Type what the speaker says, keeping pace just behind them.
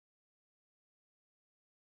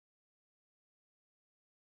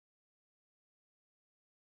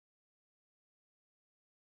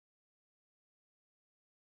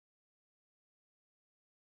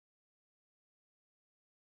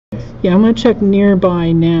Yeah, I'm going to check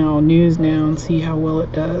nearby now, news now, and see how well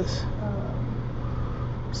it does.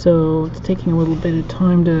 So it's taking a little bit of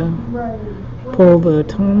time to pull the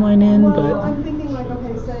timeline in, but I'm thinking like,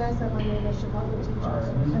 okay, say I said my name is Chicago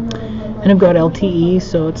teacher, and I've got LTE,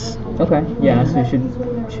 so it's okay. Yeah, so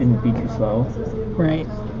it shouldn't be too slow. Right.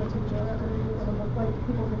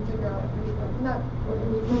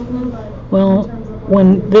 Well,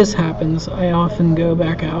 when this happens, I often go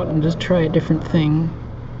back out and just try a different thing.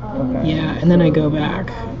 Okay. Yeah, and then I go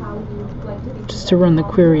back just to run the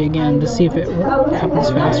query again to see if it happens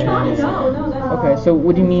faster. Okay, so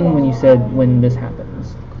what do you mean when you said when this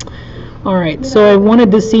happens? Alright, so I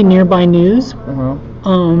wanted to see nearby news, Uh-huh.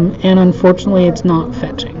 And unfortunately it's not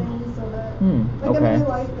fetching. Okay.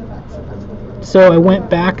 So I went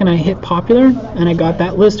back and I hit popular, and I got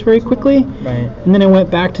that list very quickly. Right. And then I went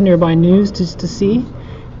back to nearby news just to see,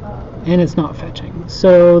 and it's not fetching.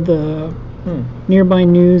 So the nearby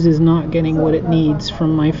news is not getting what it needs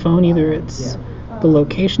from my phone. Either it's the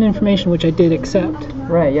location information, which I did accept.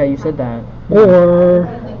 Right, yeah, you said that. Or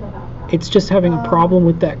it's just having a problem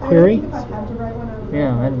with that query.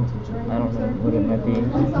 Yeah, I don't know what it might be.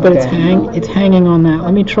 But it's hanging on that.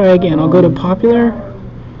 Let me try again. I'll go to popular.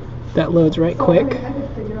 That loads right quick.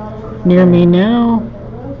 Near me now.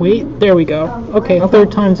 Wait, there we go. Okay,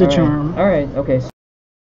 third time's the charm. Alright, okay.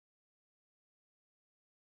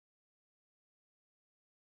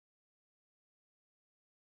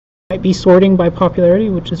 Might be sorting by popularity,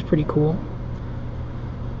 which is pretty cool.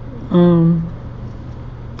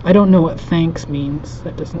 I don't know what thanks means.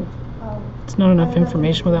 That doesn't. It's not enough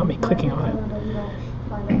information without me clicking on it.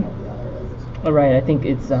 Alright, I think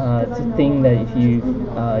it's a thing that if you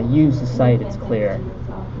use the site, it's clear.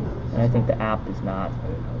 And I think the app is not.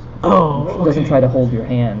 Oh, okay. It doesn't try to hold your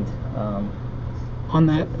hand. On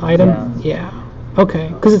that item? Yeah. Okay,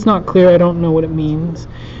 because it's not clear, I don't know what it means.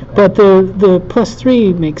 But the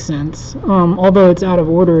 +3 makes sense, although it's out of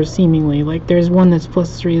order seemingly. Like there's one that's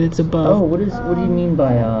 +3 that's above. Oh, what do you mean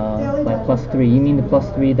by +3? You mean the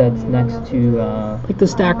 +3 that's next to like the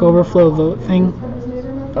Stack Overflow vote thing?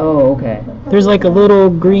 Oh, okay. There's like a little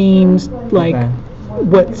green, like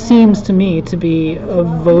what seems to me to be a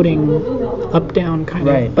voting up-down kind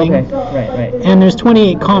of thing. Right. And there's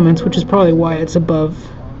 28 comments, which is probably why it's above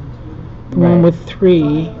the one with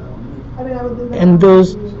 3. And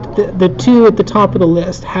those, the two at the top of the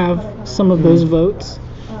list have some of those votes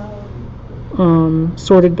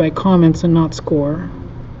sorted by comments and not score.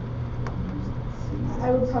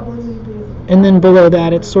 And then below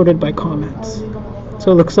that, it's sorted by comments.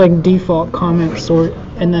 So it looks like default comment sort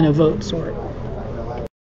and then a vote sort.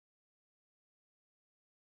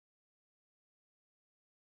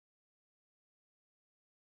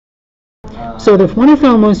 So the one I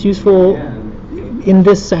found most useful in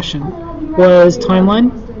this session was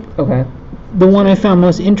timeline. Okay. The one I found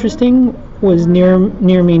most interesting was near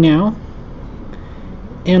me now.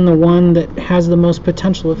 And the one that has the most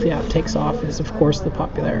potential if the app takes off is, of course, the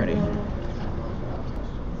popularity.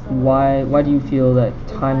 Why do you feel that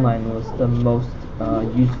timeline was the most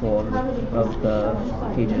useful of the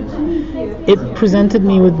pages? It presented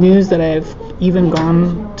me with news that I've even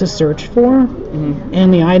gone to search for,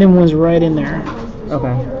 and the item was right in there.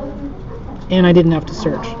 Okay. And I didn't have to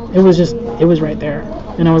search. It was right there.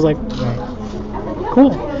 And I was like,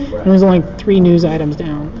 cool. And it was only 3 news items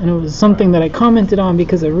down. And it was something that I commented on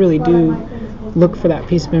because I really do look for that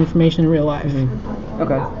piece of information in real life.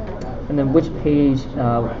 Okay. And then which page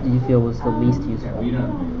do you feel was the least useful?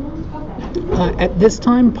 At this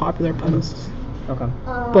time, popular posts. Okay.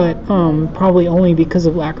 But probably only because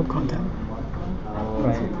of lack of content.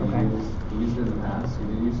 Right, okay.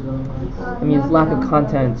 I mean, it's lack of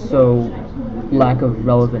content, so lack of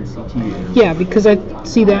relevancy to you. Yeah, because I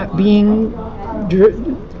see that being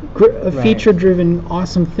a feature-driven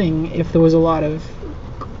awesome thing if there was a lot of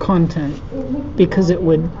content, because it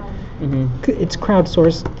would, it's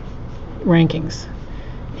crowdsourced rankings.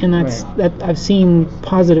 And that I've seen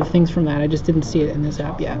positive things from that. I just didn't see it in this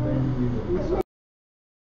app yet.